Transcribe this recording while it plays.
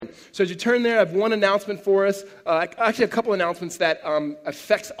So as you turn there, I have one announcement for us, actually a couple announcements that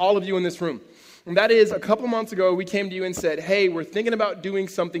affects all of you in this room. And that is, a couple months ago, we came to you and said, hey, we're thinking about doing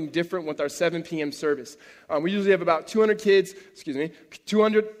something different with our 7 p.m. service. We usually have about 200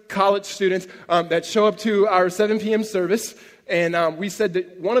 college students that show up to our 7 p.m. service. And we said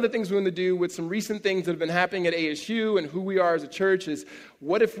that one of the things we want to do with some recent things that have been happening at ASU and who we are as a church is,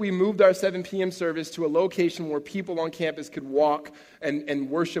 what if we moved our 7 p.m. service to a location where people on campus could walk and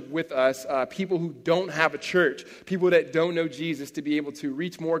worship with us, people who don't have a church, people that don't know Jesus, to be able to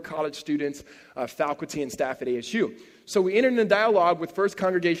reach more college students, faculty, and staff at ASU. So we entered into dialogue with First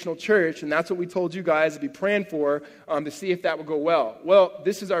Congregational Church, and that's what we told you guys to be praying for to see if that would go well. Well,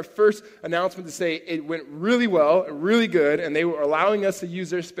 this is our first announcement to say it went really well, really good, and they were allowing us to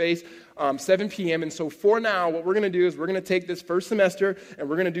use their space 7 p.m. And so for now, what we're going to do is we're going to take this first semester, and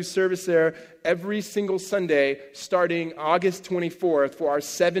we're going to do service there every single Sunday starting August 24th for our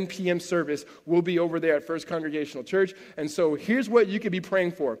 7 p.m. service. We'll be over there at First Congregational Church. And so here's what you could be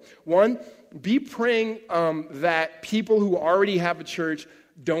praying for. One, be praying that people who already have a church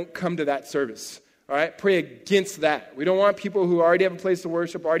don't come to that service. All right? Pray against that. We don't want people who already have a place to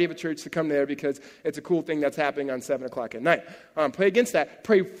worship, already have a church, to come there because it's a cool thing that's happening on 7 o'clock at night. Pray against that.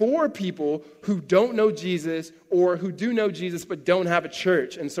 Pray for people who don't know Jesus or who do know Jesus but don't have a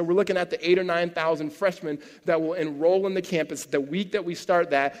church. And so we're looking at the 8,000 or 9,000 freshmen that will enroll in the campus the week that we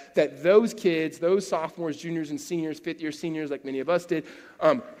start that those kids, those sophomores, juniors, and seniors, fifth-year seniors like many of us did,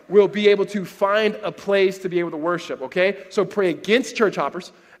 will be able to find a place to be able to worship, okay? So pray against church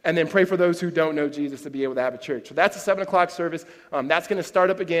hoppers. And then pray for those who don't know Jesus to be able to have a church. So that's a 7 o'clock service. That's going to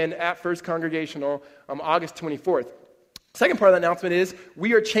start up again at First Congregational August 24th. Second part of the announcement is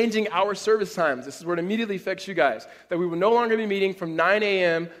we are changing our service times. This is where it immediately affects you guys. That we will no longer be meeting from 9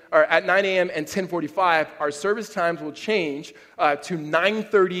 a.m. or at 9 a.m. and 10:45. Our service times will change to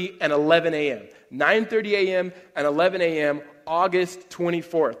 9:30 and 11 a.m. 9:30 a.m. and 11 a.m. August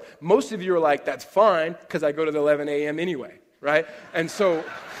 24th. Most of you are like, that's fine because I go to the 11 a.m. anyway, right? And so...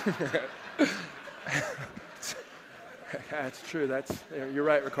 That's true. You're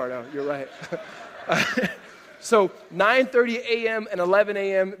right, Riccardo. You're right. So 9:30 a.m. and 11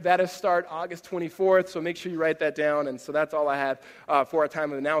 a.m., that'll start August 24th, so make sure you write that down. And so that's all I have for our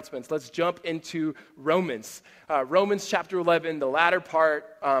time of announcements. Let's jump into Romans. Romans chapter 11, the latter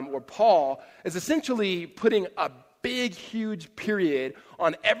part, where Paul is essentially putting a big, huge period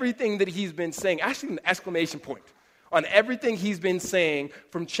on everything that he's been saying, actually an exclamation point on everything he's been saying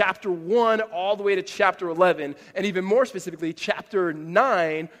from chapter 1 all the way to chapter 11, and even more specifically, chapter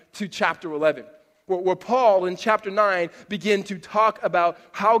 9 to chapter 11. Where Paul in chapter 9 began to talk about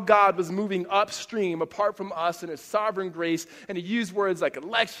how God was moving upstream apart from us in his sovereign grace, and he used words like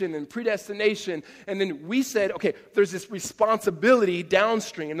election and predestination, and then we said, okay, there's this responsibility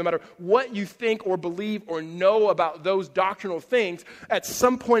downstream. No matter what you think or believe or know about those doctrinal things, at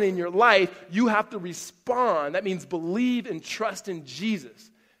some point in your life, you have to respond. That means believe and trust in Jesus.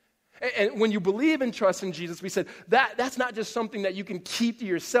 And when you believe and trust in Jesus, we said that's not just something that you can keep to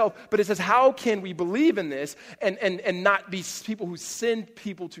yourself, but it says, how can we believe in this and not be people who send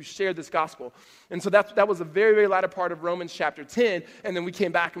people to share this gospel? And so that was a very, very latter part of Romans chapter 10. And then we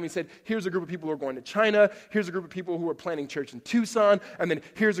came back and we said, here's a group of people who are going to China. Here's a group of people who are planting church in Tucson. And then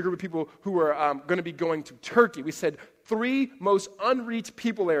here's a group of people who are going to be going to Turkey. We said 3 most unreached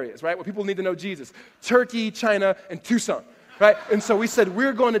people areas, right, where people need to know Jesus: Turkey, China, and Tucson. Right? And so we said,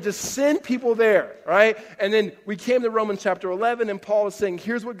 we're going to just send people there, right? And then we came to Romans chapter 11, and Paul is saying,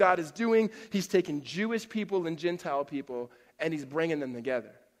 here's what God is doing. He's taking Jewish people and Gentile people, and he's bringing them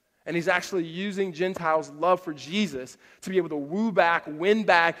together. And he's actually using Gentiles' love for Jesus to be able to win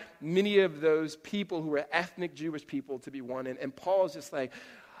back many of those people who are ethnic Jewish people to be one. And Paul is just like,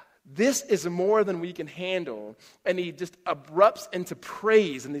 this is more than we can handle. And he just erupts into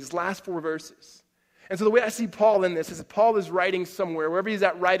praise in these last 4 verses. And so the way I see Paul in this is that Paul is writing somewhere, wherever he's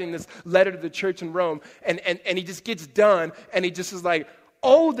at writing this letter to the church in Rome, and he just gets done, and he just is like,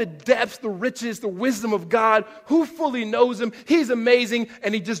 oh, the depths, the riches, the wisdom of God, who fully knows him? He's amazing.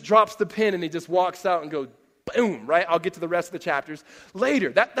 And he just drops the pen, and he just walks out and goes, boom, right? I'll get to the rest of the chapters later.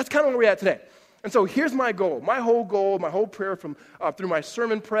 That's kind of where we're at today. And so here's my goal. My whole prayer from through my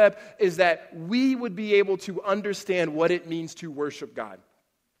sermon prep is that we would be able to understand what it means to worship God.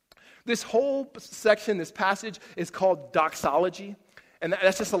 This whole section, this passage, is called doxology. And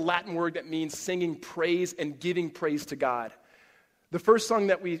that's just a Latin word that means singing praise and giving praise to God. The first song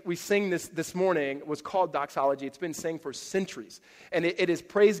that we sing this morning was called doxology. It's been sang for centuries. And it is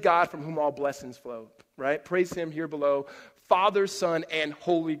praise God from whom all blessings flow, right? Praise him here below, Father, Son, and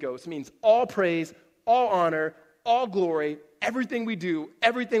Holy Ghost. It means all praise, all honor, all glory, everything we do,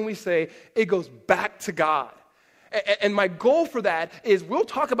 everything we say, it goes back to God. And my goal for that is we'll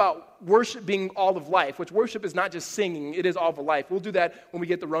talk about worship being all of life, which worship is not just singing, it is all of life. We'll do that when we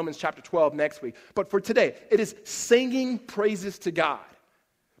get to Romans chapter 12 next week. But for today, it is singing praises to God.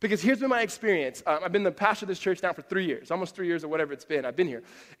 Because here's been my experience. I've been the pastor of this church now for 3 years, almost 3 years or whatever it's been. I've been here.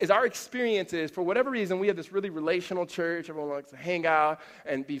 Is our experience is, for whatever reason, we have this really relational church. Everyone likes to hang out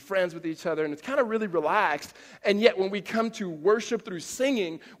and be friends with each other, and it's kind of really relaxed. And yet when we come to worship through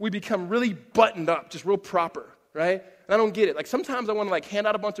singing, we become really buttoned up, just real proper, right? And I don't get it. Like sometimes I want to like hand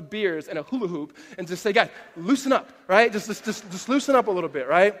out a bunch of beers and a hula hoop and just say, guys, loosen up, right? Just loosen up a little bit,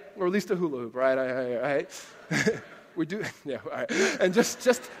 right? Or at least a hula hoop, right? All right. We do, yeah, all right. And just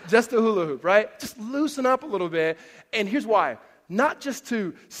a hula hoop, right? Just loosen up a little bit. And here's why. Not just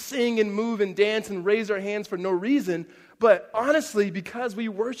to sing and move and dance and raise our hands for no reason, but honestly, because we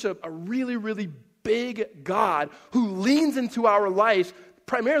worship a really, really big God who leans into our lives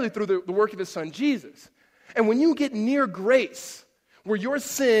primarily through the work of his son, Jesus. And when you get near grace, where your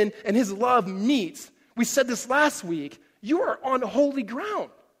sin and his love meets, we said this last week, you are on holy ground.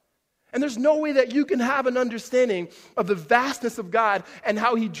 And there's no way that you can have an understanding of the vastness of God and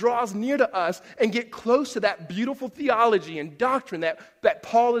how he draws near to us and get close to that beautiful theology and doctrine that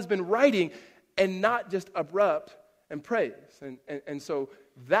Paul has been writing and not just abrupt and praise. And so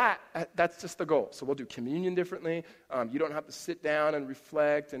that's just the goal. So we'll do communion differently. You don't have to sit down and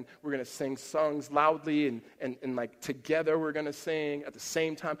reflect, and we're going to sing songs loudly and like together we're going to sing at the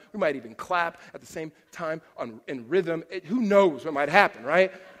same time. We might even clap at the same time in rhythm. Who knows what might happen,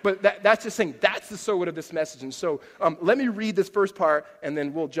 right? But that's just saying that's the so what of this message. And so let me read this first part, and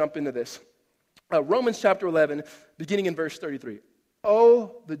then we'll jump into this. Romans chapter 11, beginning in verse 33.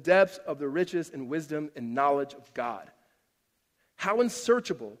 Oh, the depths of the riches and wisdom and knowledge of God. How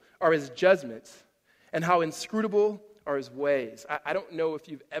unsearchable are his judgments, and how inscrutable are his ways. I don't know if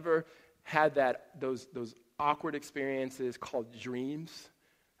you've ever had those awkward experiences called dreams,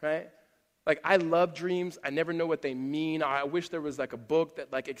 right? Like, I love dreams. I never know what they mean. I wish there was like a book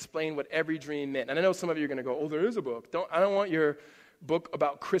that like explained what every dream meant. And I know some of you are going to go, oh, there is a book. I don't want your book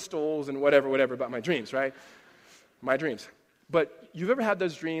about crystals and whatever about my dreams, right? My dreams. But you've ever had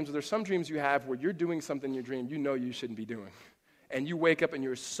those dreams, or there's some dreams you have where you're doing something in your dream you know you shouldn't be doing. And you wake up and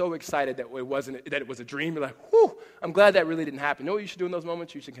you're so excited that it was a dream. You're like, whew, I'm glad that really didn't happen. You know what you should do in those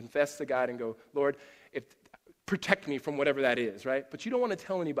moments? You should confess to God and go, Lord, protect me from whatever that is, right? But you don't want to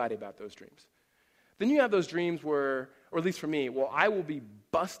tell anybody about those dreams. Then you have those dreams where, or at least for me, well, I will be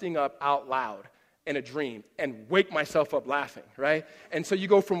busting up out loud in a dream and wake myself up laughing, right? And so you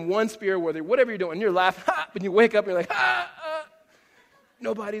go from one spirit where whatever you're doing, and you're laughing, and you wake up and you're like,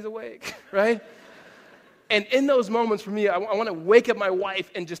 nobody's awake, right? And in those moments for me, I want to wake up my wife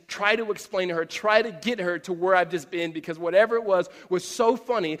and just try to explain to her, try to get her to where I've just been, because whatever it was so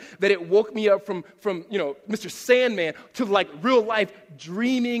funny that it woke me up from Mr. Sandman to like real life,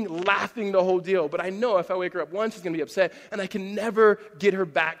 dreaming, laughing, the whole deal. But I know if I wake her up once, she's going to be upset, and I can never get her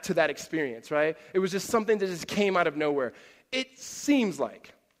back to that experience, right? It was just something that just came out of nowhere. It seems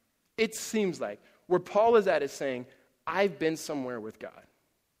like where Paul is at is saying, I've been somewhere with God.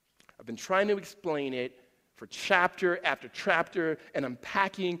 I've been trying to explain it for chapter after chapter and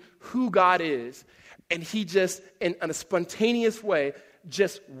unpacking who God is. And he just, in a spontaneous way,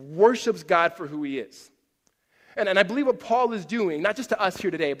 just worships God for who he is. And I believe what Paul is doing, not just to us here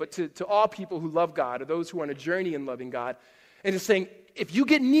today, but to all people who love God or those who are on a journey in loving God, and is saying, if you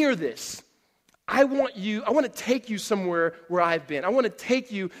get near this, I want to take you somewhere where I've been. I want to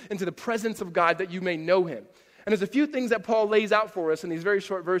take you into the presence of God that you may know him. And there's a few things that Paul lays out for us in these very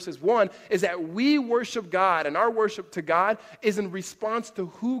short verses. One is that we worship God, and our worship to God is in response to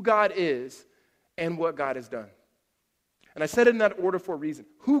who God is and what God has done. And I said it in that order for a reason.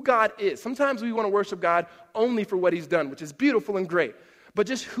 Who God is. Sometimes we want to worship God only for what he's done, which is beautiful and great. But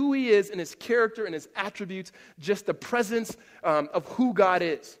just who he is and his character and his attributes, just the presence of who God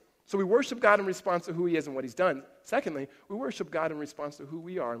is. So we worship God in response to who he is and what he's done. Secondly, we worship God in response to who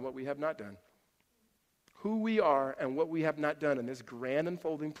we are and what we have not done. Who we are and what we have not done in this grand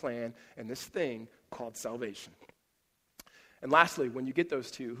unfolding plan and this thing called salvation. And lastly, when you get those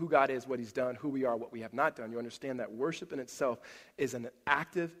two, who God is, what he's done, who we are, what we have not done, you understand that worship in itself is an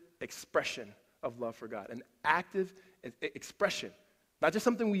active expression of love for God. An active expression. Not just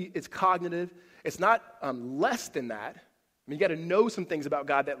something it's cognitive. It's not less than that. I mean, you got to know some things about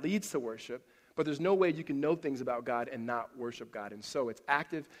God that leads to worship. But there's no way you can know things about God and not worship God. And so it's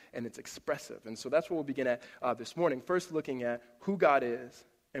active and it's expressive. And so that's what we'll begin at this morning. First looking at who God is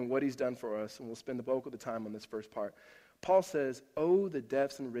and what he's done for us. And we'll spend the bulk of the time on this first part. Paul says, oh, the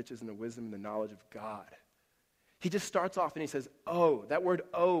depths and riches and the wisdom and the knowledge of God. He just starts off and he says, oh. That word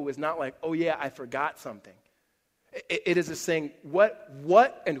oh is not like, oh yeah, I forgot something. It is a saying,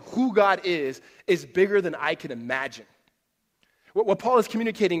 what and who God is bigger than I can imagine. What Paul is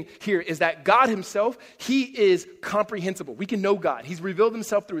communicating here is that God himself, he is comprehensible. We can know God. He's revealed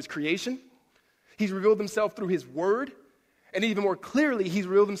himself through his creation. He's revealed himself through his word. And even more clearly, he's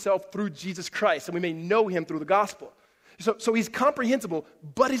revealed himself through Jesus Christ. And we may know him through the gospel. So he's comprehensible,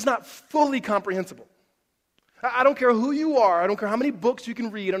 but he's not fully comprehensible. I don't care who you are. I don't care how many books you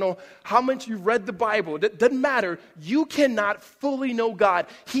can read. I don't know how much you've read the Bible. It doesn't matter. You cannot fully know God.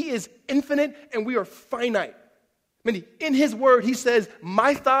 He is infinite and we are finite. Meaning, in his word, he says,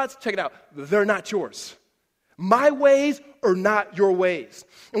 my thoughts, check it out, they're not yours. My ways are not your ways.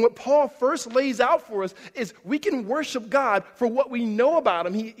 And what Paul first lays out for us is we can worship God for what we know about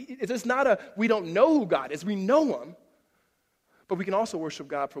him. It's not we don't know who God is, we know him. But we can also worship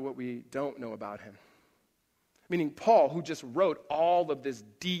God for what we don't know about him. Meaning Paul, who just wrote all of this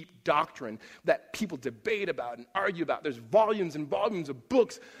deep doctrine that people debate about and argue about. There's volumes and volumes of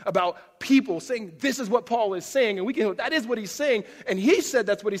books about people saying this is what Paul is saying, and we can know that is what he's saying, and he said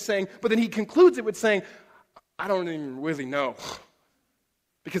that's what he's saying, but then he concludes it with saying, I don't even really know,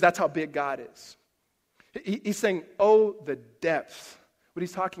 because that's how big God is. He's saying, oh, the depth. What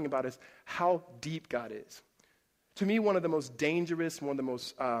he's talking about is how deep God is. To me, one of the most dangerous, one of the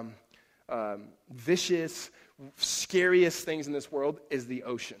most vicious, scariest things in this world is the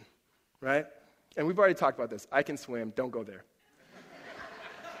ocean, right? And we've already talked about this. I can swim. Don't go there.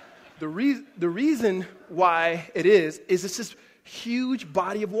 The reason why it is it's this huge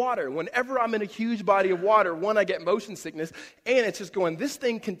body of water. Whenever I'm in a huge body of water, one, I get motion sickness, and it's just going, this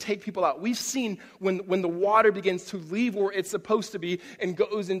thing can take people out. We've seen when the water begins to leave where it's supposed to be and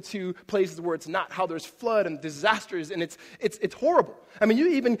goes into places where it's not, how there's flood and disasters, and it's horrible. I mean, you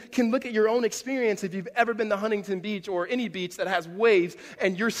even can look at your own experience if you've ever been to Huntington Beach or any beach that has waves,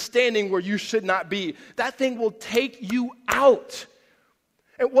 and you're standing where you should not be. That thing will take you out.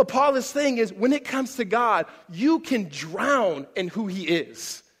 And what Paul is saying is, when it comes to God, you can drown in who he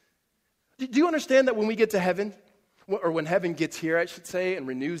is. Do you understand that when we get to heaven, or when heaven gets here, I should say, and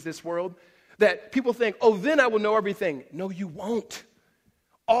renews this world, that people think, oh, then I will know everything. No, you won't.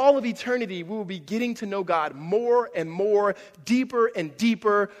 All of eternity, we will be getting to know God more and more, deeper and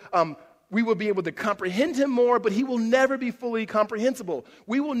deeper. We will be able to comprehend him more, but he will never be fully comprehensible.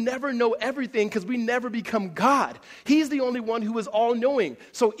 We will never know everything because we never become God. He's the only one who is all-knowing.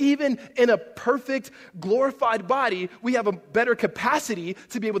 So even in a perfect, glorified body, we have a better capacity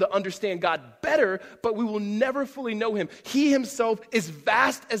to be able to understand God better, but we will never fully know him. He himself is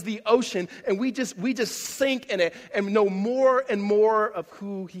vast as the ocean, and we just sink in it and know more and more of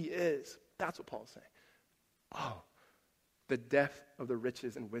who he is. That's what Paul's saying. Oh, the depth of the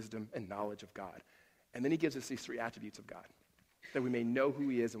riches and wisdom and knowledge of God. And then he gives us these three attributes of God, that we may know who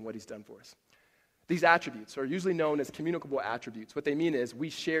he is and what he's done for us. These attributes are usually known as communicable attributes. What they mean is we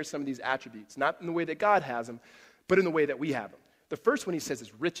share some of these attributes, not in the way that God has them, but in the way that we have them. The first one he says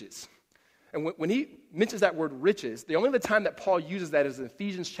is riches. And when he mentions that word riches, the only other time that Paul uses that is in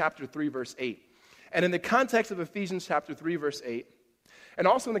Ephesians chapter 3, verse 8. And in the context of Ephesians chapter 3, verse 8, and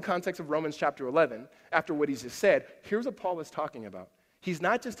also in the context of Romans chapter 11, after what he's just said, here's what Paul is talking about. He's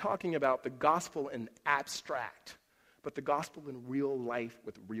not just talking about the gospel in abstract, but the gospel in real life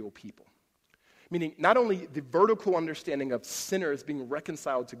with real people. Meaning not only the vertical understanding of sinners being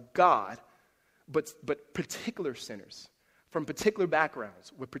reconciled to God, but particular sinners from particular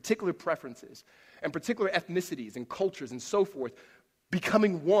backgrounds with particular preferences and particular ethnicities and cultures and so forth,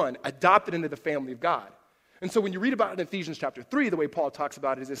 becoming one, adopted into the family of God. And so when you read about it in Ephesians chapter 3, the way Paul talks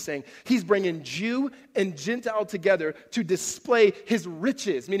about it is just saying he's bringing Jew and Gentile together to display his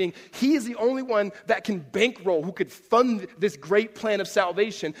riches, meaning he is the only one that can bankroll, who could fund this great plan of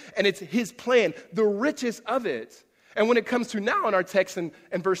salvation, and it's his plan, the riches of it. And when it comes to now in our text in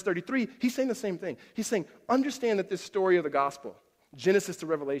verse 33, he's saying the same thing. He's saying, understand that this story of the gospel, Genesis to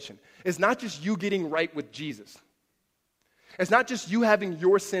Revelation, is not just you getting right with Jesus. It's not just you having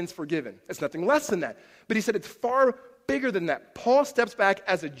your sins forgiven. It's nothing less than that. But he said it's far bigger than that. Paul steps back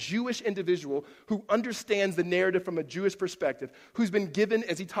as a Jewish individual who understands the narrative from a Jewish perspective, who's been given,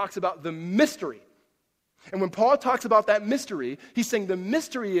 as he talks about, the mystery. And when Paul talks about that mystery, he's saying the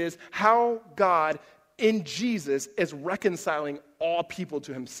mystery is how God in Jesus is reconciling all people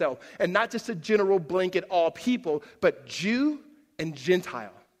to himself. And not just a general blanket all people, but Jew and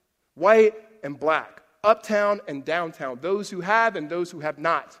Gentile, white and black, uptown and downtown, those who have and those who have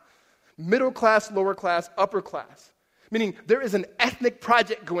not, middle class, lower class, upper class. Meaning there is an ethnic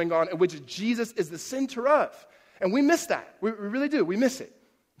project going on in which Jesus is the center of. And we miss that. We really do. We miss it.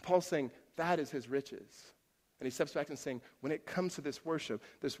 Paul's saying that is his riches. And he steps back and saying, when it comes to this worship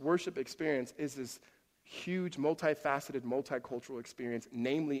experience is this huge, multifaceted, multicultural experience,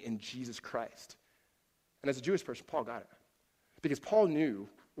 namely in Jesus Christ. And as a Jewish person, Paul got it. Because Paul knew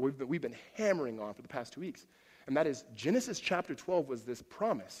what we've been hammering on for the past 2 weeks. And that is Genesis chapter 12 was this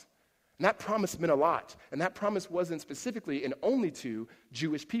promise. And that promise meant a lot. And that promise wasn't specifically and only to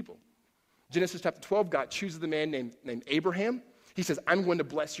Jewish people. Genesis chapter 12, God chooses the man named Abraham. He says, I'm going to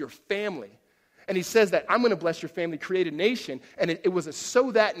bless your family. And he says that I'm going to bless your family, create a nation. And it was a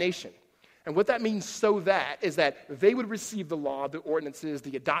so that nation. And what that means, so that, is that they would receive the law, the ordinances,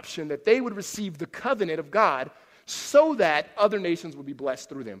 the adoption, that they would receive the covenant of God so that other nations would be blessed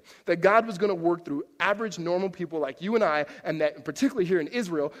through them. That God was going to work through average, normal people like you and I, and that particularly here in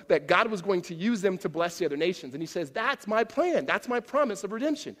Israel, that God was going to use them to bless the other nations. And he says, that's my plan. That's my promise of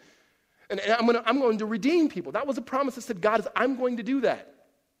redemption. And I'm going to redeem people. That was a promise that said, God, I'm going to do that.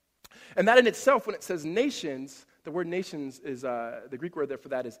 And that in itself, when it says nations, the word nations is, the Greek word there for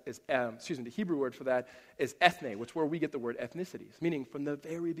that the Hebrew word for that is ethne, which is where we get the word ethnicities. Meaning from the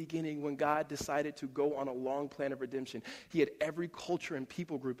very beginning when God decided to go on a long plan of redemption, he had every culture and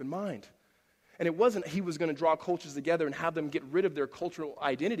people group in mind. And it wasn't he was going to draw cultures together and have them get rid of their cultural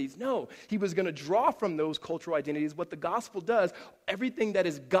identities. No, he was going to draw from those cultural identities what the gospel does, everything that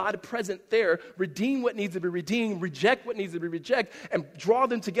is God present there, redeem what needs to be redeemed, reject what needs to be rejected, and draw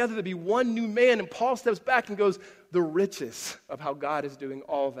them together to be one new man. And Paul steps back and goes, the riches of how God is doing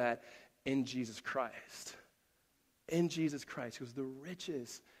all that in Jesus Christ. In Jesus Christ. He goes, the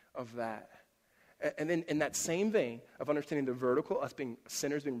riches of that. And then in that same vein of understanding the vertical, us being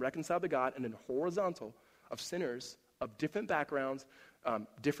sinners being reconciled to God, and then horizontal of sinners of different backgrounds,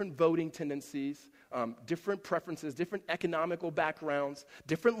 different voting tendencies, different preferences, different economical backgrounds,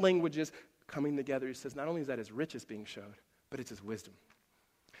 different languages coming together. He says not only is that his riches being showed, but it's his wisdom.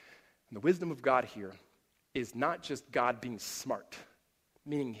 And the wisdom of God here is not just God being smart,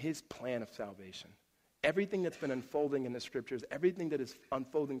 meaning his plan of salvation. Everything that's been unfolding in the scriptures, everything that is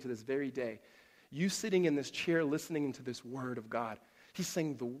unfolding to this very day, you sitting in this chair listening to this word of God, he's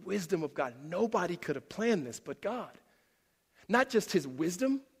saying the wisdom of God. Nobody could have planned this but God. Not just his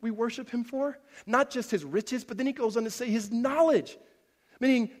wisdom we worship him for, not just his riches, but then he goes on to say his knowledge.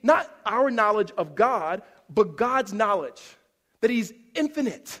 Meaning not our knowledge of God, but God's knowledge. That he's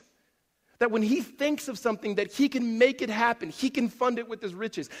infinite. That when he thinks of something, that he can make it happen. He can fund it with his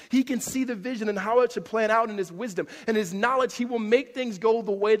riches. He can see the vision and how it should plan out in his wisdom. And his knowledge, he will make things go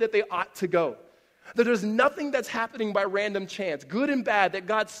the way that they ought to go. That there's nothing that's happening by random chance, good and bad, that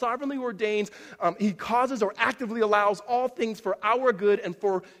God sovereignly ordains. He causes or actively allows all things for our good and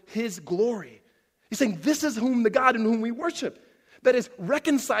for his glory. He's saying this is the God in whom we worship. That is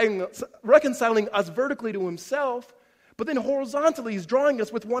reconciling us vertically to himself, but then horizontally he's drawing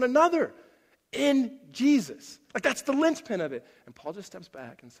us with one another in Jesus. Like that's the linchpin of it. And Paul just steps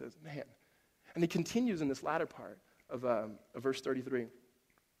back and says, man. And he continues in this latter part of verse 33.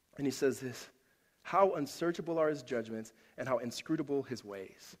 And he says this. How unsearchable are his judgments and how inscrutable his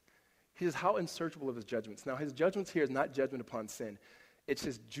ways. He says, how unsearchable are his judgments. Now, his judgments here is not judgment upon sin. It's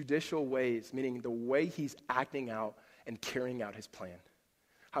his judicial ways, meaning the way he's acting out and carrying out his plan.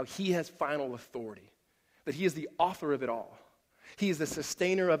 How he has final authority. That he is the author of it all. He is the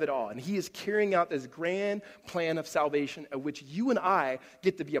sustainer of it all. And he is carrying out this grand plan of salvation of which you and I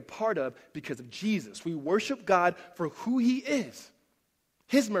get to be a part of because of Jesus. We worship God for who he is.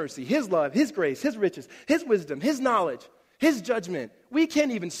 His mercy, his love, his grace, his riches, his wisdom, his knowledge, his judgment. We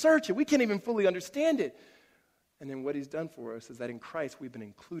can't even search it. We can't even fully understand it. And then what he's done for us is that in Christ we've been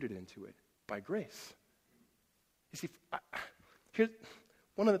included into it by grace. You see, here's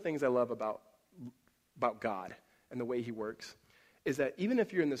one of the things I love about God and the way he works is that even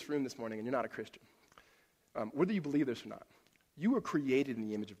if you're in this room this morning and you're not a Christian, whether you believe this or not, you were created in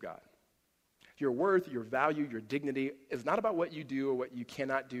the image of God. Your worth, your value, your dignity is not about what you do or what you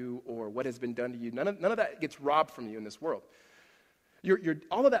cannot do or what has been done to you. None of that gets robbed from you in this world.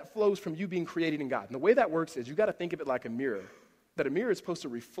 All of that flows from you being created in God. And the way that works is you've got to think of it like a mirror, that a mirror is supposed to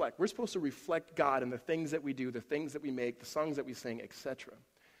reflect. We're supposed to reflect God in the things that we do, the things that we make, the songs that we sing, etc.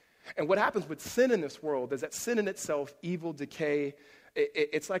 And what happens with sin in this world is that sin in itself, evil, decay,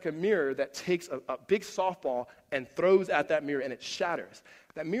 it's like a mirror that takes a big softball and throws at that mirror and it shatters.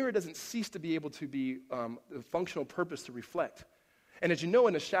 That mirror doesn't cease to be able to be the functional purpose to reflect. And as you know,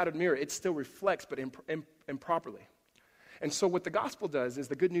 in a shattered mirror, it still reflects, but improperly. And so what the gospel does is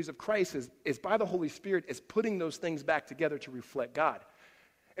the good news of Christ is by the Holy Spirit is putting those things back together to reflect God.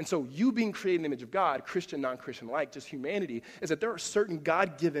 And so you being created in the image of God, Christian, non-Christian alike, just humanity, is that there are certain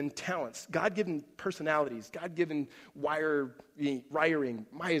God-given talents, God-given personalities, God-given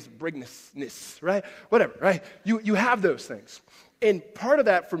Myers-Briggsness, right? Whatever, right? You have those things. And part of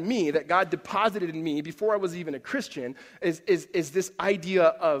that for me, that God deposited in me before I was even a Christian, is this idea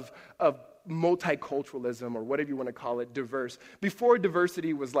of multiculturalism, or whatever you want to call it, diverse. Before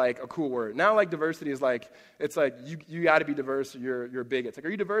diversity was like a cool word. Now like diversity is like, it's like you got to be diverse or you're a bigot. It's like, are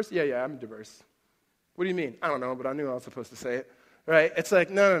you diverse? Yeah, I'm diverse. What do you mean? I don't know, but I knew I was supposed to say it, right? It's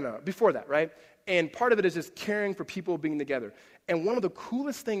like, no. Before that, right? And part of it is just caring for people being together. And one of the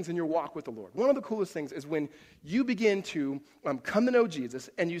coolest things in your walk with the Lord, one of the coolest things is when you begin to come to know Jesus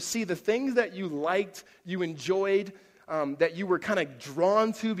and you see the things that you liked, you enjoyed, that you were kind of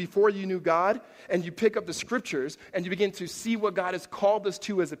drawn to before you knew God, and you pick up the scriptures and you begin to see what God has called us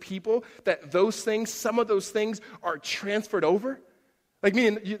to as a people, that those things, some of those things are transferred over. Like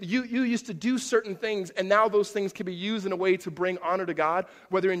meaning you used to do certain things, and now those things can be used in a way to bring honor to God,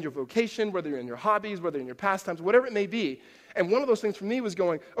 whether in your vocation, whether in your hobbies, whether in your pastimes, whatever it may be. And one of those things for me was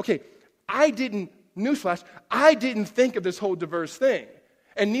going, okay, I didn't think of this whole diverse thing.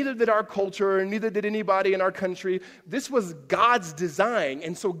 And neither did our culture, and neither did anybody in our country. This was God's design,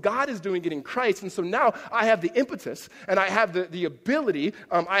 and so God is doing it in Christ. And so now I have the impetus, and I have the ability,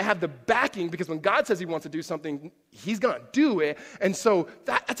 I have the backing, because when God says he wants to do something, he's going to do it. And so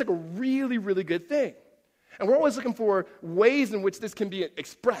that's like a really, really good thing. And we're always looking for ways in which this can be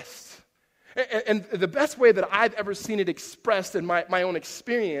expressed. And the best way that I've ever seen it expressed in my own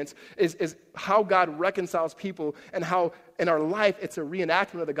experience is how God reconciles people, and how in our life it's a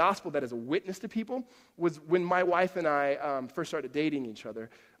reenactment of the gospel that is a witness to people. Was when my wife and I first started dating each other,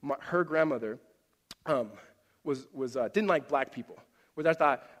 her grandmother didn't like black people, which I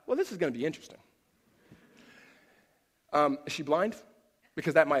thought, well, this is going to be interesting. Is she blind?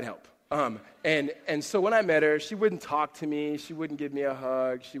 Because that might help. And so when I met her, she wouldn't talk to me. She wouldn't give me a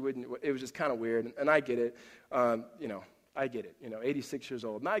hug. It was just kind of weird. And I get it. I get it. 86 years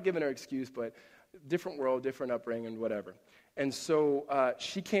old. Not giving her an excuse, but different world, different upbringing, whatever. And so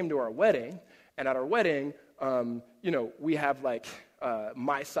she came to our wedding. And at our wedding, we have like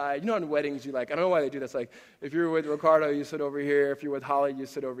my side. In weddings, I don't know why they do this. Like, if you're with Riccardo, you sit over here. If you're with Holly, you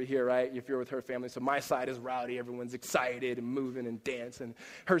sit over here, right? If you're with her family. So my side is rowdy. Everyone's excited and moving and dancing.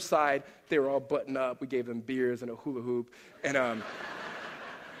 Her side, they were all buttoned up. We gave them beers and a hula hoop.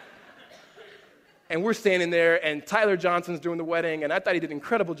 And we're standing there, and Tyler Johnson's doing the wedding, and I thought he did an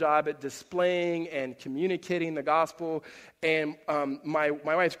incredible job at displaying and communicating the gospel. And my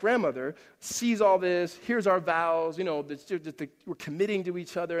wife's grandmother sees all this, hears our vows, we're committing to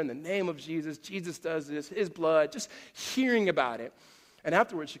each other in the name of Jesus. Jesus does this, his blood, just hearing about it. And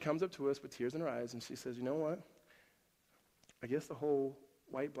afterwards, she comes up to us with tears in her eyes, and she says, you know what? I guess the whole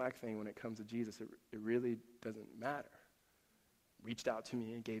white-black thing when it comes to Jesus, it really doesn't matter. Reached out to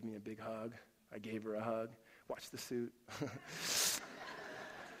me and gave me a big hug. I gave her a hug. Watch the suit.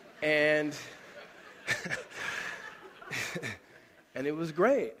 and it was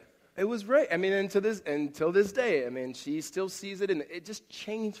great. It was great. Until this day, she still sees it, and it just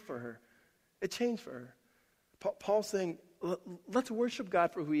changed for her. It changed for her. Paul's saying, let's worship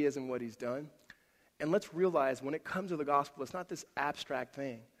God for who he is and what he's done. And let's realize when it comes to the gospel, it's not this abstract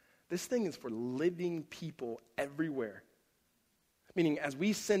thing. This thing is for living people everywhere. Meaning, as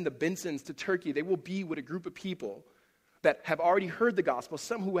we send the Bensons to Turkey, they will be with a group of people that have already heard the gospel,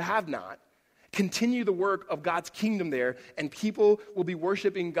 some who have not, continue the work of God's kingdom there, and people will be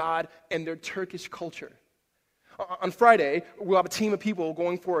worshiping God in their Turkish culture. On Friday, we'll have a team of people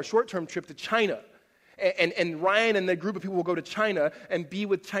going for a short-term trip to China. And Ryan and the group of people will go to China and be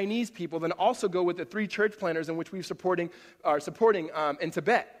with Chinese people, then also go with the 3 church planters in which we're supporting in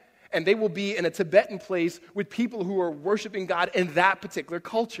Tibet. And they will be in a Tibetan place with people who are worshiping God in that particular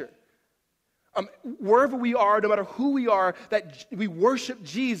culture. Wherever we are, no matter who we are, that we worship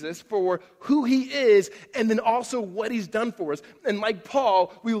Jesus for who he is and then also what he's done for us. And like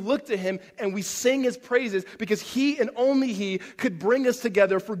Paul, we look to him and we sing his praises because he and only he could bring us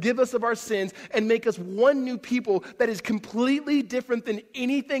together, forgive us of our sins, and make us one new people that is completely different than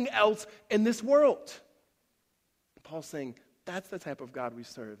anything else in this world. Paul's saying, that's the type of God we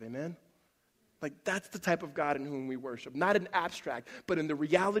serve, amen? That's the type of God in whom we worship. Not in abstract, but in the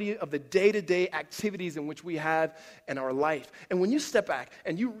reality of the day-to-day activities in which we have in our life. And when you step back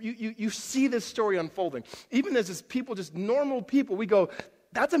and you see this story unfolding, even as this people, just normal people, we go,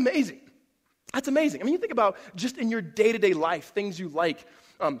 that's amazing. That's amazing. You think about just in your day-to-day life, things you like,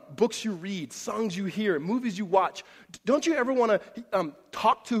 books you read, songs you hear, movies you watch. Don't you ever want to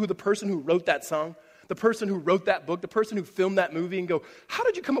talk to the person who wrote that song? the person who wrote that book, the person who filmed that movie, and go, how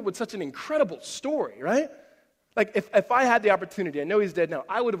did you come up with such an incredible story, right? Like, if I had the opportunity, I know he's dead now,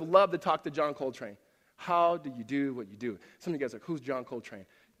 I would have loved to talk to John Coltrane. How do you do what you do? Some of you guys are like, who's John Coltrane?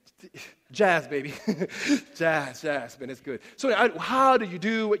 Jazz, baby. jazz, man, it's good. So how do you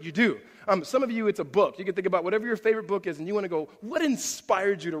do what you do? Some of you, it's a book. You can think about whatever your favorite book is, and you want to go, what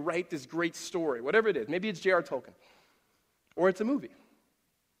inspired you to write this great story? Whatever it is. Maybe it's J.R. Tolkien, or it's a movie,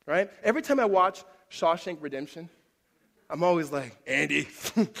 right? Every time I watch Shawshank Redemption, I'm always like, Andy,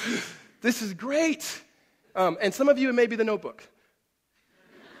 this is great. And some of you, it may be The Notebook.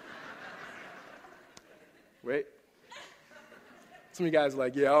 Wait. Some of you guys are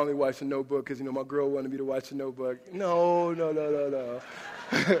like, yeah, I only watch The Notebook because, my girl wanted me to watch The Notebook. No.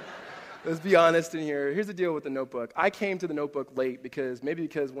 Let's be honest in here. Here's the deal with The Notebook. I came to The Notebook late because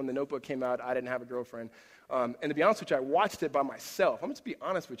when The Notebook came out, I didn't have a girlfriend. And to be honest with you, I watched it by myself. I'm just be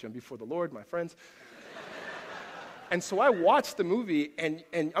honest with you. I'm before the Lord, my friends. And so I watched the movie, and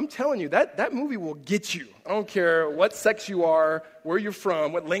I'm telling you, that movie will get you. I don't care what sex you are, where you're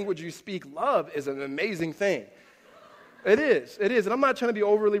from, what language you speak. Love is an amazing thing. It is. And I'm not trying to be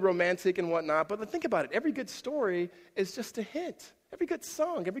overly romantic and whatnot, but think about it. Every good story is just a hint. Every good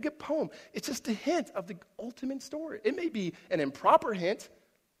song, every good poem, it's just a hint of the ultimate story. It may be an improper hint,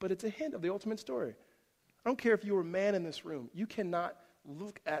 but it's a hint of the ultimate story. I don't care if you're a man in this room. You cannot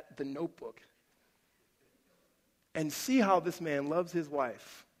look at The Notebook and see how this man loves his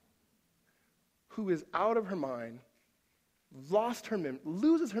wife, who is out of her mind,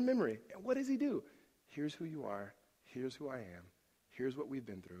 loses her memory. And what does he do? Here's who you are. Here's who I am. Here's what we've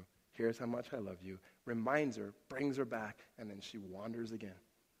been through. Here's how much I love you. Reminds her, brings her back, and then she wanders again.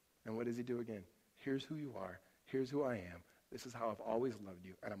 And what does he do again? Here's who you are. Here's who I am. This is how I've always loved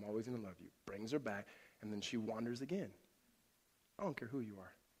you, and I'm always going to love you. Brings her back, and then she wanders again. I don't care who you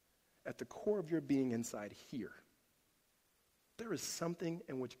are. At the core of your being inside here, there is something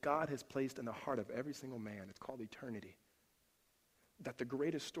in which God has placed in the heart of every single man. It's called eternity. That the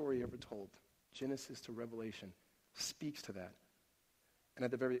greatest story ever told, Genesis to Revelation, speaks to that. And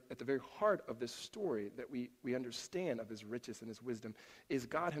at the very heart of this story that we understand of his riches and his wisdom is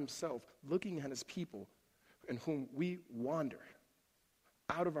God himself looking at his people in whom we wander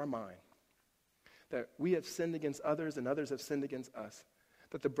out of our mind. That we have sinned against others and others have sinned against us.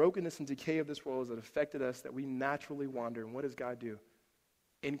 That the brokenness and decay of this world has affected us, that we naturally wander. And what does God do?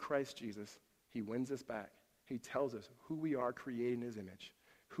 In Christ Jesus, he wins us back. He tells us who we are created in his image,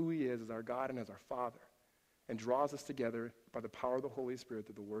 who he is as our God and as our Father, and draws us together by the power of the Holy Spirit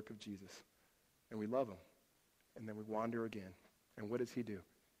through the work of Jesus. And we love him. And then we wander again. And what does he do?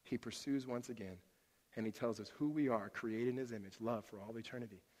 He pursues once again, and he tells us who we are created in his image, love for all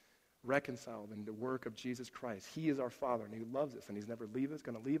eternity. Reconciled in the work of Jesus Christ. He is our Father, and he loves us, and he's never going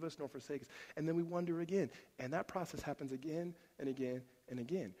to leave us nor forsake us. And then we wonder again. And that process happens again and again and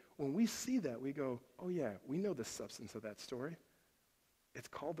again. When we see that, we go, oh yeah, we know the substance of that story. It's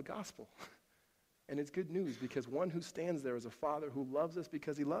called the gospel. And it's good news because one who stands there is a Father who loves us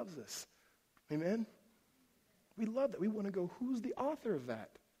because he loves us. Amen? We love that. We want to go, who's the author of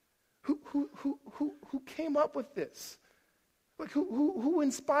that? Who came up with this? Like, who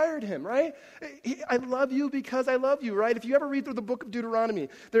inspired him, right? I love you because I love you, right? If you ever read through the book of Deuteronomy,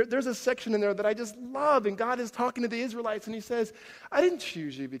 there's a section in there that I just love, and God is talking to the Israelites, and he says, I didn't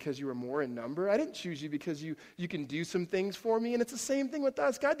choose you because you were more in number. I didn't choose you because you can do some things for me, and it's the same thing with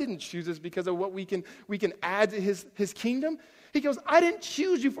us. God didn't choose us because of what we can add to his kingdom. He goes, I didn't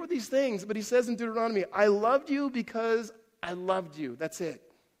choose you for these things, but he says in Deuteronomy, I loved you because I loved you. That's it.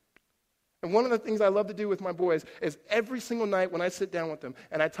 And one of the things I love to do with my boys is every single night when I sit down with them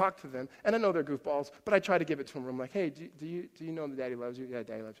and I talk to them, and I know they're goofballs, but I try to give it to them. I'm like, hey, do you know that Daddy loves you? Yeah,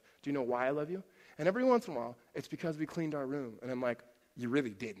 Daddy loves you. Do you know why I love you? And every once in a while, it's because we cleaned our room. And I'm like, you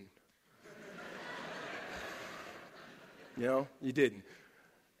really didn't. You didn't.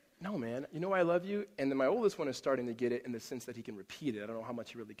 No, man, you know why I love you? And then my oldest one is starting to get it in the sense that he can repeat it. I don't know how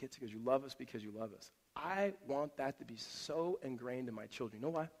much he really gets it because you love us because you love us. I want that to be so ingrained in my children. You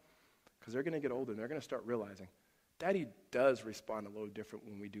know why? Because they're going to get older and they're going to start realizing, Daddy does respond a little different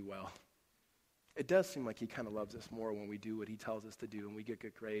when we do well. It does seem like he kind of loves us more when we do what he tells us to do and we get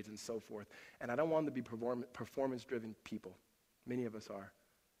good grades and so forth. And I don't want them to be performance-driven people. Many of us are.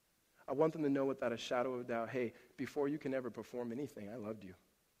 I want them to know without a shadow of a doubt, hey, before you can ever perform anything, I loved you.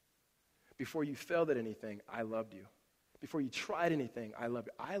 Before you failed at anything, I loved you. Before you tried anything, I love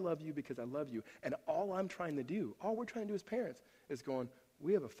you. I love you because I love you. And all we're trying to do as parents is going,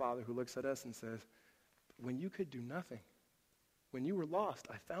 we have a Father who looks at us and says, when you could do nothing, when you were lost,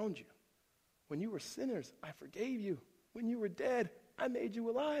 I found you. When you were sinners, I forgave you. When you were dead, I made you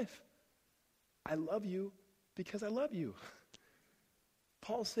alive. I love you because I love you.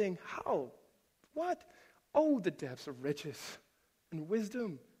 Paul's saying, how? What? Oh, the depths of riches and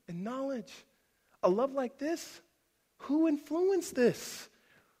wisdom and knowledge. A love like this? Who influenced this?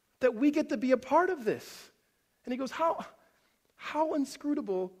 That we get to be a part of this. And he goes, how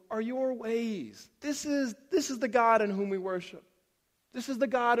inscrutable are your ways? This is the God in whom we worship. This is the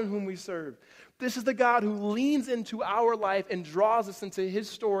God in whom we serve. This is the God who leans into our life and draws us into his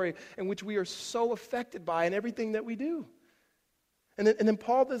story in which we are so affected by in everything that we do. And then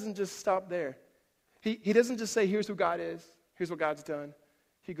Paul doesn't just stop there. He doesn't just say, here's who God is. Here's what God's done.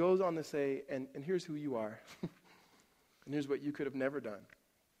 He goes on to say, and here's who you are. And here's what you could have never done.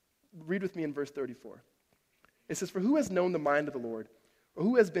 Read with me in verse 34. It says, for who has known the mind of the Lord? Or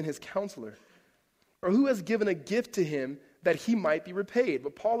who has been his counselor? Or who has given a gift to him that he might be repaid?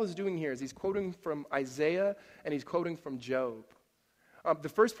 What Paul is doing here is he's quoting from Isaiah and he's quoting from Job. The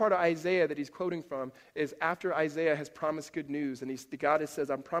first part of Isaiah that he's quoting from is after Isaiah has promised good news, and God says,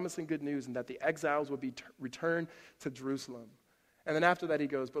 I'm promising good news, and that the exiles will be returned to Jerusalem. And then after that he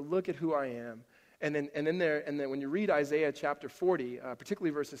goes, but look at who I am. And then when you read Isaiah chapter 40, particularly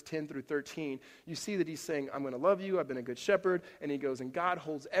verses 10 through 13, you see that he's saying, I'm going to love you, I've been a good shepherd. And he goes, and God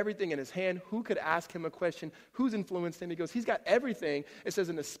holds everything in his hand. Who could ask him a question? Who's influenced him? He goes, he's got everything. It says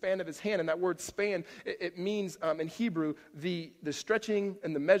in the span of his hand. And that word span, it means in Hebrew, the stretching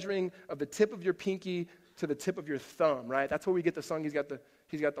and the measuring of the tip of your pinky to the tip of your thumb, right? That's where we get the song, he's got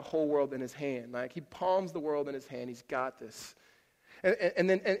the whole world in his hand. Like he palms the world in his hand. He's got this.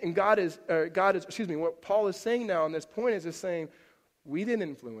 And God is, what Paul is saying now on this point is just saying, we didn't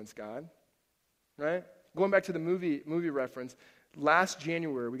influence God, right? Going back to the movie reference, last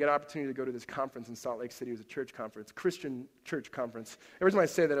January, we got an opportunity to go to this conference in Salt Lake City. It was a church conference, Christian church conference. Every time I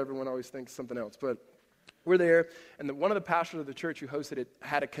say that, everyone always thinks something else, but we're there, and one of the pastors of the church who hosted it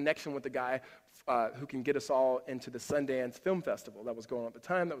had a connection with the guy who can get us all into the Sundance Film Festival that was going on at the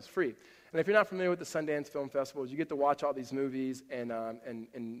time. That was free. And if you're not familiar with the Sundance Film Festival, you get to watch all these movies and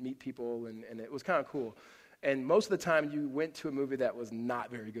meet people, and it was kind of cool. And most of the time, you went to a movie that was not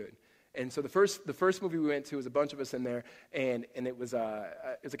very good. And so the first movie we went to was a bunch of us in there, and it was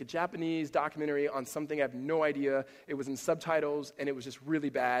like a Japanese documentary on something I have no idea. It was in subtitles, and it was just really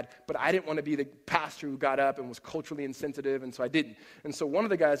bad. But I didn't want to be the pastor who got up and was culturally insensitive, and so I didn't. And so one of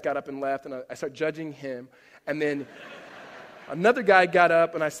the guys got up and left, and I started judging him. And then another guy got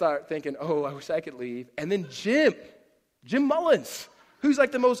up, and I started thinking, oh, I wish I could leave. And then Jim Mullins, who's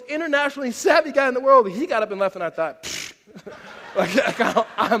like the most internationally savvy guy in the world, he got up and left, and I thought, like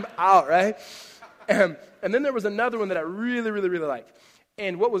I'm out, right? And then there was another one that I really, really, really liked.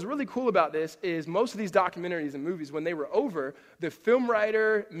 And what was really cool about this is most of these documentaries and movies, when they were over, the film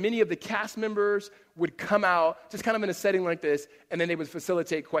writer, many of the cast members would come out just kind of in a setting like this, and then they would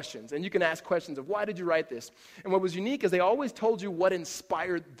facilitate questions. And you can ask questions of, why did you write this? And what was unique is they always told you what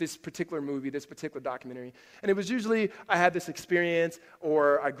inspired this particular movie, this particular documentary. And it was usually, I had this experience,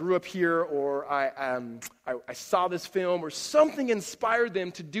 or I grew up here, or I saw this film, or something inspired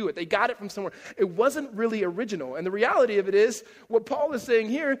them to do it. They got it from somewhere. It wasn't really original. And the reality of it is, what Paul is saying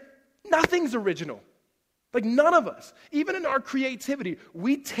here, nothing's original. Like none of us, even in our creativity,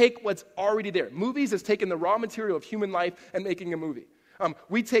 we take what's already there. Movies is taking the raw material of human life and making a movie.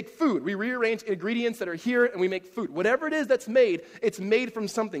 We take food, we rearrange ingredients that are here, and we make food. Whatever it is that's made, it's made from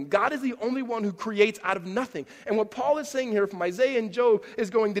something. God is the only one who creates out of nothing. And what Paul is saying here from Isaiah and Job is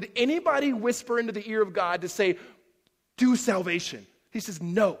going, did anybody whisper into the ear of God to say, do salvation? He says,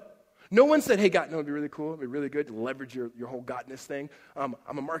 no. No one said, hey, God, no, it'd be really cool, it'd be really good to leverage your whole godness thing. I'm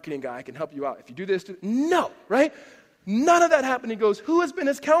a marketing guy, I can help you out. If you do this, no, right? None of that happened. He goes, who has been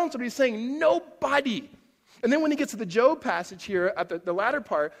his counselor? He's saying, nobody. And then when he gets to the Job passage here at the latter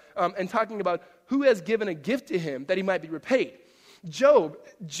part, and talking about who has given a gift to him that he might be repaid. Job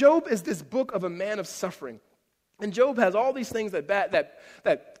is this book of a man of suffering. And Job has all these things that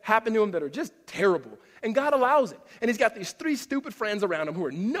happen to him that are just terrible. And God allows it. And he's got these 3 stupid friends around him who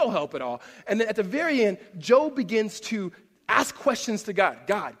are no help at all. And then at the very end, Job begins to ask questions to God.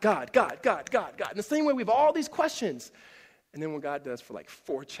 God. In the same way, we have all these questions. And then what God does for like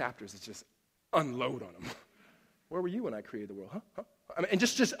 4 chapters is just unload on him. Where were you when I created the world? Huh? I mean, and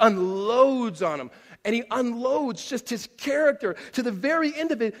just unloads on him. And he unloads just his character to the very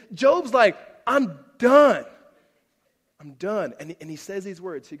end of it. Job's like, I'm done. And he says these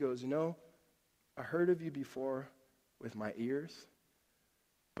words. He goes, I heard of you before with my ears,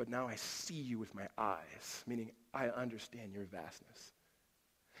 but now I see you with my eyes, meaning I understand your vastness.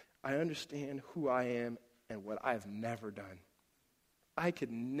 I understand who I am and what I've never done. I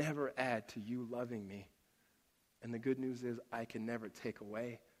could never add to you loving me. And the good news is I can never take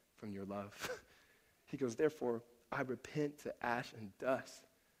away from your love. He goes, therefore, I repent to ash and dust,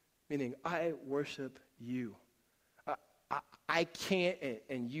 meaning I worship you. I can't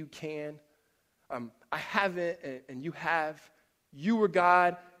and you can. I haven't and you have. You were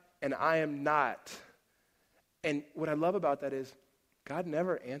God and I am not. And what I love about that is God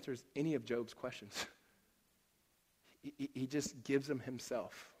never answers any of Job's questions. He just gives them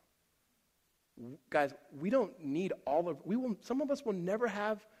himself. Guys, we don't need some of us will never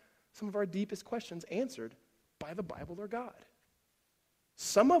have some of our deepest questions answered by the Bible or God.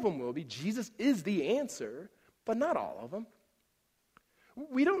 Some of them will be. Jesus is the answer, but not all of them.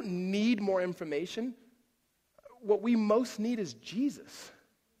 We don't need more information. What we most need is Jesus.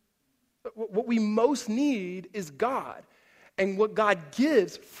 What we most need is God. And what God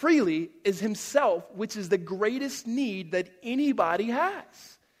gives freely is himself, which is the greatest need that anybody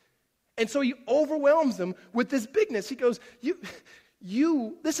has. And so he overwhelms them with this bigness. He goes,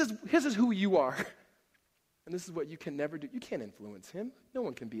 this is who you are. And this is what you can never do. You can't influence him. No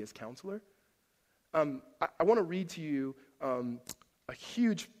one can be his counselor. I want to read to you a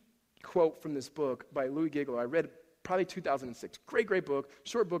huge quote from this book by Louis Giglio. I read it probably 2006. Great book,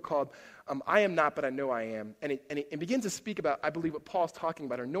 short book called I Am Not, But I Know I Am. And it begins to speak about, I believe, what Paul's talking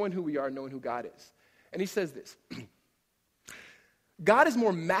about, or knowing who we are, knowing who God is. And he says this, God is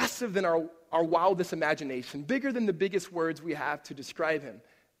more massive than our wildest imagination, bigger than the biggest words we have to describe him.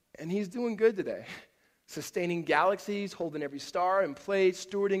 And he's doing good today, sustaining galaxies, holding every star in place,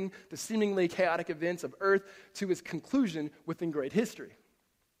 stewarding the seemingly chaotic events of Earth to its conclusion within great history.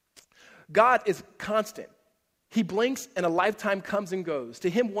 God is constant. He blinks and a lifetime comes and goes. To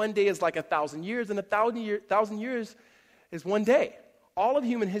him, one day is like 1,000 years, and 1,000 years is one day. All of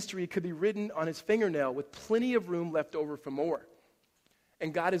human history could be written on his fingernail with plenty of room left over for more.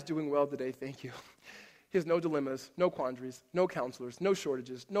 And God is doing well today, thank you. He has no dilemmas, no quandaries, no counselors, no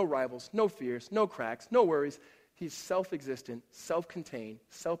shortages, no rivals, no fears, no cracks, no worries. He's self-existent, self-contained,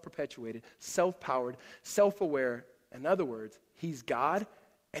 self-perpetuated, self-powered, self-aware. In other words, he's God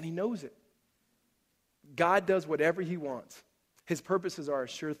and he knows it. God does whatever he wants. His purposes are a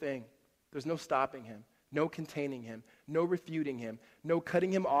sure thing. There's no stopping him, no containing him, no refuting him, no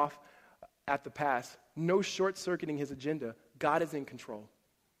cutting him off at the pass, no short-circuiting his agenda. God is in control.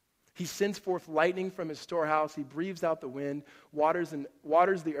 He sends forth lightning from his storehouse. He breathes out the wind, waters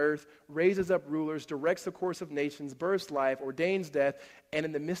the earth, raises up rulers, directs the course of nations, births life, ordains death, and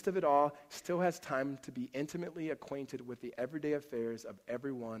in the midst of it all, still has time to be intimately acquainted with the everyday affairs of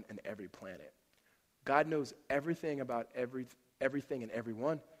everyone and every planet. God knows everything about everything and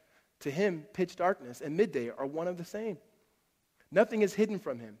everyone. To him, pitch darkness and midday are one of the same. Nothing is hidden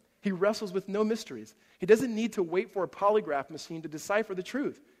from him. He wrestles with no mysteries. He doesn't need to wait for a polygraph machine to decipher the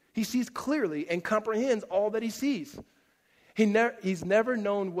truth. He sees clearly and comprehends all that he sees. He's never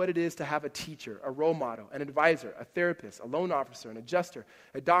known what it is to have a teacher, a role model, an advisor, a therapist, a loan officer, an adjuster,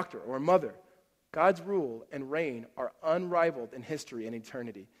 a doctor, or a mother. God's rule and reign are unrivaled in history and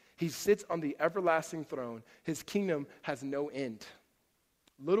eternity. He sits on the everlasting throne. His kingdom has no end.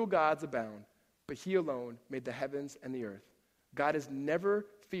 Little gods abound, but he alone made the heavens and the earth. God has never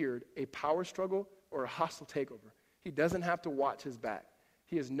feared a power struggle or a hostile takeover. He doesn't have to watch his back.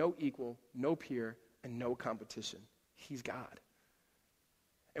 He has no equal, no peer, and no competition. He's God.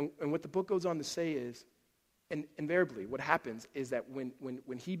 And what the book goes on to say is, and invariably what happens is that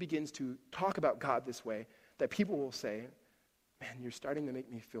when he begins to talk about God this way, that people will say, man, you're starting to make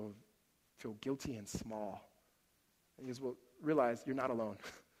me feel guilty and small. And he goes, well, realize you're not alone.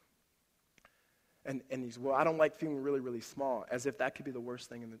 And he's, well, I don't like feeling really, really small, as if that could be the worst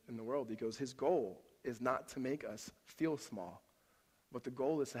thing in the world. He goes, his goal is not to make us feel small, but the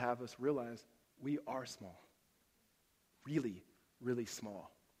goal is to have us realize we are small, really, really small.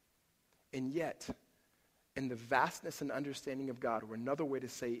 And yet, in the vastness and understanding of God, or another way to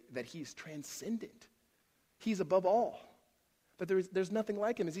say that he's transcendent, he's above all. But there's nothing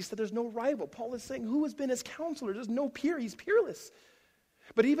like him. As he said, there's no rival. Paul is saying, who has been his counselor? There's no peer. He's peerless.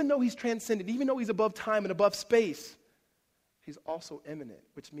 But even though he's transcendent, even though he's above time and above space, he's also immanent,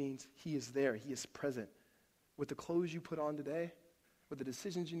 which means he is there. He is present. With the clothes you put on today, with the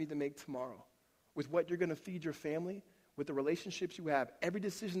decisions you need to make tomorrow, with what you're going to feed your family, with the relationships you have, every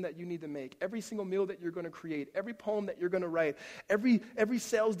decision that you need to make, every single meal that you're going to create, every poem that you're going to write, every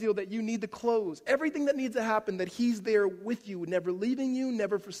sales deal that you need to close, everything that needs to happen, that he's there with you, never leaving you,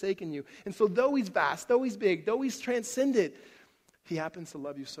 never forsaking you. And so though he's vast, though he's big, though he's transcendent, he happens to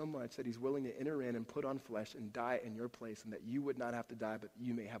love you so much that he's willing to enter in and put on flesh and die in your place, and that you would not have to die, but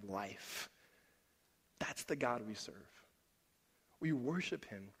you may have life. That's the God we serve. We worship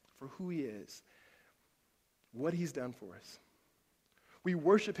him for who he is, what he's done for us. We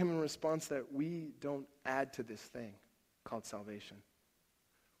worship him in response that we don't add to this thing called salvation.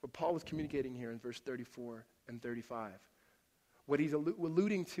 What Paul was communicating here in verse 34 and 35, what he's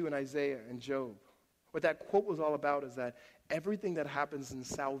alluding to in Isaiah and Job, what that quote was all about is that everything that happens in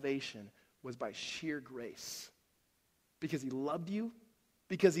salvation was by sheer grace. Because he loved you,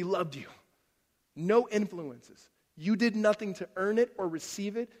 because he loved you. No influences. You did nothing to earn it or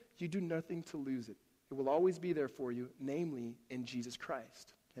receive it. You do nothing to lose it. It will always be there for you, namely in Jesus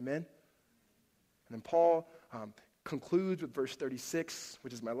Christ. Amen? And then Paul concludes with verse 36,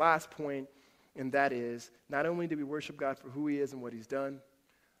 which is my last point, and that is, not only do we worship God for who he is and what he's done,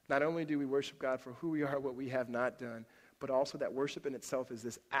 not only do we worship God for who we are, what we have not done, but also that worship in itself is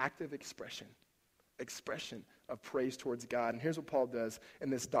this active expression of praise towards God. And here's what Paul does in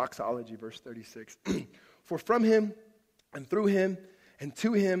this doxology, verse 36. For from him and through him and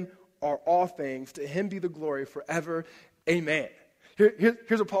to him are all things. To him be the glory forever. Amen.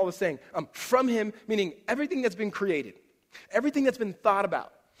 Here's what Paul is saying. From him, meaning everything that's been created, everything that's been thought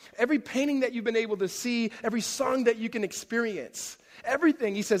about, every painting that you've been able to see, every song that you can experience,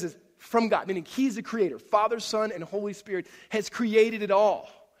 everything, he says, is from God, meaning he's the creator. Father, Son, and Holy Spirit has created it all.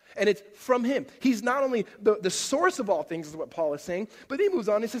 And it's from him. He's not only the source of all things, is what Paul is saying, but he moves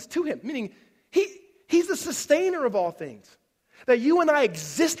on and says to him, meaning he's the sustainer of all things. That you and I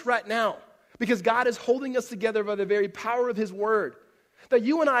exist right now because God is holding us together by the very power of his word. That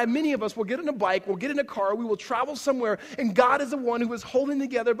you and I, many of us, will get in a bike, we'll get in a car, we will travel somewhere, and God is the one who is holding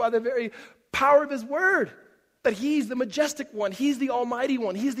together by the very power of his word. That he's the majestic one, he's the almighty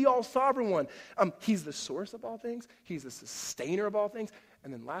one, he's the all-sovereign one. He's the source of all things, he's the sustainer of all things.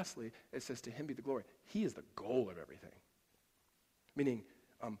 And then lastly, it says to him be the glory. He is the goal of everything. Meaning,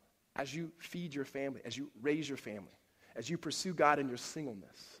 as you feed your family, as you raise your family, as you pursue God in your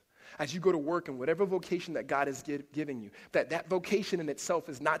singleness, as you go to work in whatever vocation that God is giving you, that vocation in itself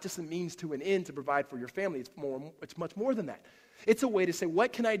is not just a means to an end to provide for your family. It's much more than that. It's a way to say,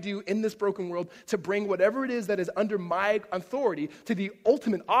 what can I do in this broken world to bring whatever it is that is under my authority to the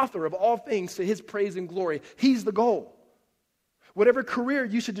ultimate author of all things, to his praise and glory. He's the goal. Whatever career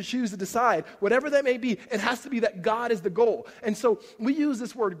you should choose to decide, whatever that may be, it has to be that God is the goal. And so we use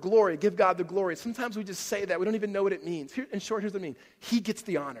this word glory, give God the glory. Sometimes we just say that. We don't even know what it means. In short, here's what it means. He gets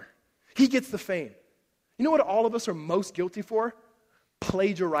the honor. He gets the fame. You know what all of us are most guilty for?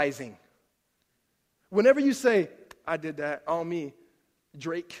 Plagiarizing. Whenever you say, I did that, all me,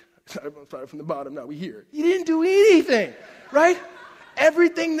 Drake, I'm sorry from the bottom, now we hear. You didn't do anything, right?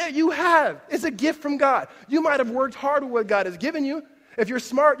 Everything that you have is a gift from God. You might have worked hard with what God has given you. If you're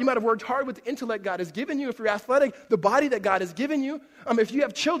smart, you might have worked hard with the intellect God has given you. If you're athletic, the body that God has given you. If you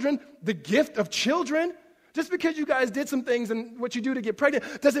have children, the gift of children. Just because you guys did some things and what you do to get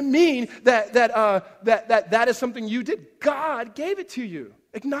pregnant doesn't mean that is something you did. God gave it to you.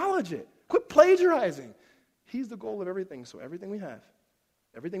 Acknowledge it. Quit plagiarizing. He's the goal of everything. So everything we have,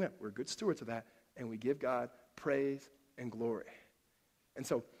 we're good stewards of that, and we give God praise and glory. And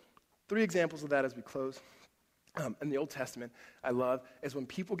so 3 examples of that as we close. In the Old Testament, I love, is when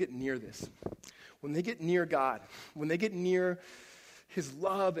people get near this. When they get near God, when they get near his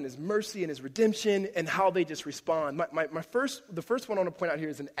love and his mercy and his redemption and how they just respond. The first one I want to point out here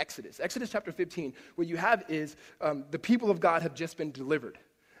is in Exodus. Exodus chapter 15, what you have is the people of God have just been delivered.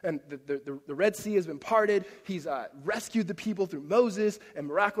 And the Red Sea has been parted. He's rescued the people through Moses and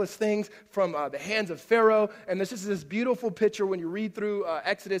miraculous things from the hands of Pharaoh. And this is this beautiful picture when you read through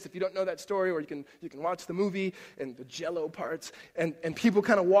Exodus. If you don't know that story, or you can watch the movie and the Jello parts, and people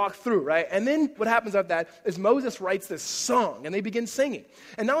kind of walk through, right? And then what happens after that is Moses writes this song, and they begin singing.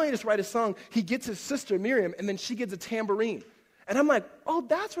 And not only just write a song, he gets his sister Miriam, and then she gets a tambourine. And I'm like, oh,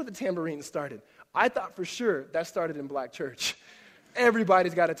 that's where the tambourine started. I thought for sure that started in Black church.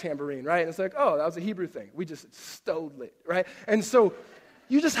 Everybody's got a tambourine, right? And it's like, oh, that was a Hebrew thing. We just stowed it, right? And so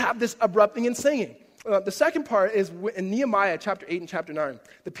you just have this abrupting and singing. The second part is in Nehemiah chapter 8 and chapter 9.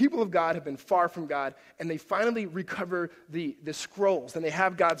 The people of God have been far from God, and they finally recover the scrolls, and they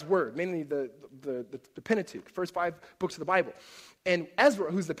have God's word, mainly the Pentateuch, first 5 books of the Bible. And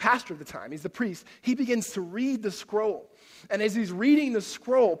Ezra, who's the pastor at the time, he's the priest, he begins to read the scroll. And as he's reading the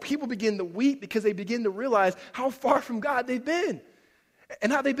scroll, people begin to weep because they begin to realize how far from God they've been. And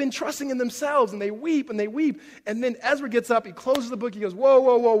how they've been trusting in themselves, and they weep, and they weep. And then Ezra gets up, he closes the book, he goes, whoa,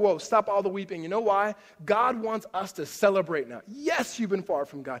 whoa, whoa, whoa, stop all the weeping. You know why? God wants us to celebrate now. Yes, you've been far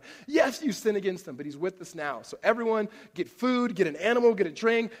from God. Yes, you sin against him, but he's with us now. So everyone, get food, get an animal, get a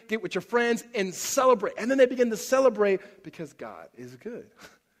drink, get with your friends, and celebrate. And then they begin to celebrate because God is good.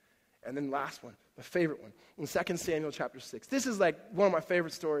 And then last one, my favorite one, in 2 Samuel chapter 6. This is like one of my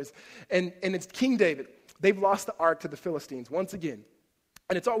favorite stories. And it's King David. They've lost the ark to the Philistines once again.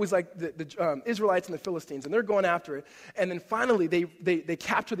 And it's always like the Israelites and the Philistines, and they're going after it. And then finally, they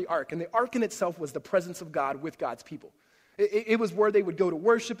capture the ark. And the ark in itself was the presence of God with God's people. It was where they would go to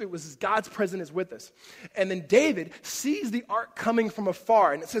worship. It was God's presence is with us. And then David sees the ark coming from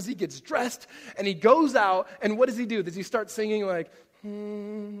afar. And it says he gets dressed, and he goes out. And what does he do? Does he start singing like,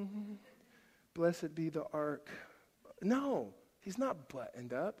 blessed be the ark? No, he's not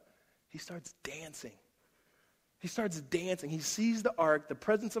buttoned up. He starts dancing. He starts dancing. He sees the ark. The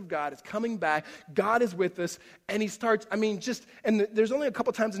presence of God is coming back. God is with us. And he starts, there's only a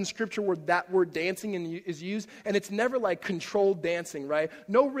couple times in Scripture where that word dancing is used. And it's never like controlled dancing, right?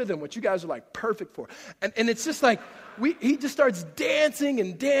 No rhythm, which you guys are like perfect for. And it's just like, he just starts dancing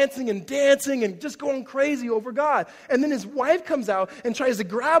and dancing and dancing and just going crazy over God. And then his wife comes out and tries to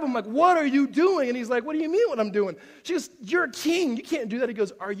grab him like, what are you doing? And he's like, what do you mean what I'm doing? She goes, you're a king. You can't do that. He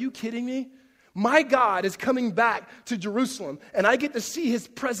goes, are you kidding me? My God is coming back to Jerusalem, and I get to see his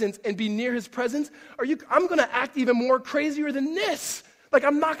presence and be near his presence. I'm going to act even more crazier than this. Like,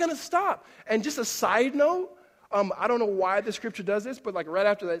 I'm not going to stop. And just a side note, I don't know why the scripture does this, but like right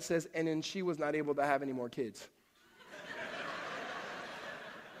after that it says, and then she was not able to have any more kids.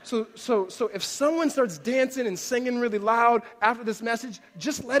 So if someone starts dancing and singing really loud after this message,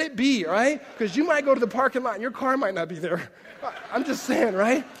 just let it be, right? Because you might go to the parking lot and your car might not be there. I'm just saying,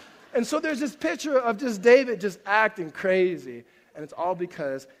 right? And so there's this picture of just David just acting crazy. And it's all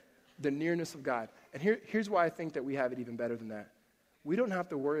because the nearness of God. And here's why I think that we have it even better than that. We don't have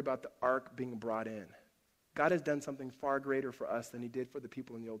to worry about the ark being brought in. God has done something far greater for us than he did for the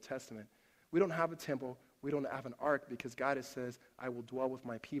people in the Old Testament. We don't have a temple. We don't have an ark because God says, I will dwell with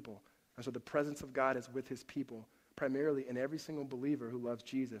my people. And so the presence of God is with his people, primarily in every single believer who loves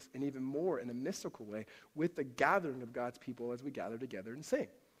Jesus, and even more in a mystical way with the gathering of God's people as we gather together and sing.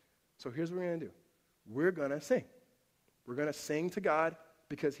 So here's what we're going to do. We're going to sing. We're going to sing to God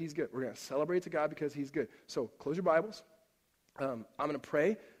because he's good. We're going to celebrate to God because he's good. So close your Bibles. I'm going to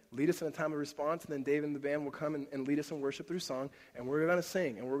pray, lead us in a time of response, and then David and the band will come and lead us in worship through song, and we're going to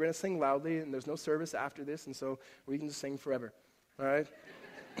sing. And we're going to sing loudly, and there's no service after this, and so we can just sing forever. All right?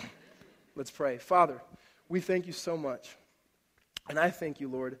 Let's pray. Father, we thank you so much. And I thank you,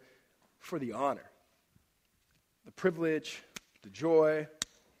 Lord, for the honor, the privilege, the joy,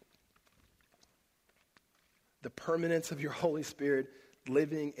 the permanence of your Holy Spirit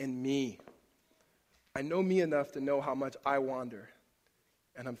living in me. I know me enough to know how much I wander.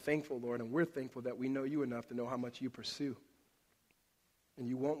 And I'm thankful, Lord, and we're thankful that we know you enough to know how much you pursue. And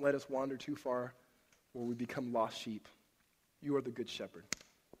you won't let us wander too far where we become lost sheep. You are the good shepherd.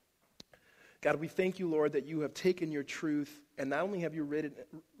 God, we thank you, Lord, that you have taken your truth, and not only have you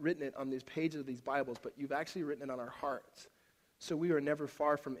written it on these pages of these Bibles, but you've actually written it on our hearts. So we are never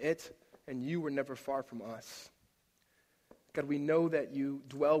far from it, and you were never far from us. God, we know that you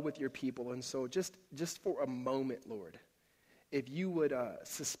dwell with your people, and so just for a moment, Lord, if you would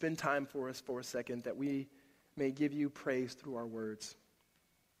suspend time for us for a second, that we may give you praise through our words.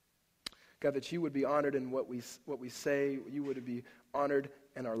 God, that you would be honored in what we say, you would be honored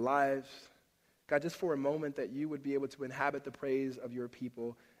in our lives. God, just for a moment that you would be able to inhabit the praise of your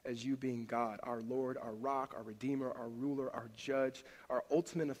people as you being God, our Lord, our rock, our Redeemer, our ruler, our judge, our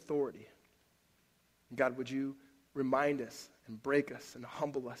ultimate authority. God, would you remind us and break us and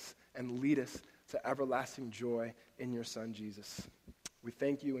humble us and lead us to everlasting joy in your Son, Jesus. We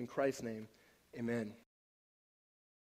thank you in Christ's name. Amen.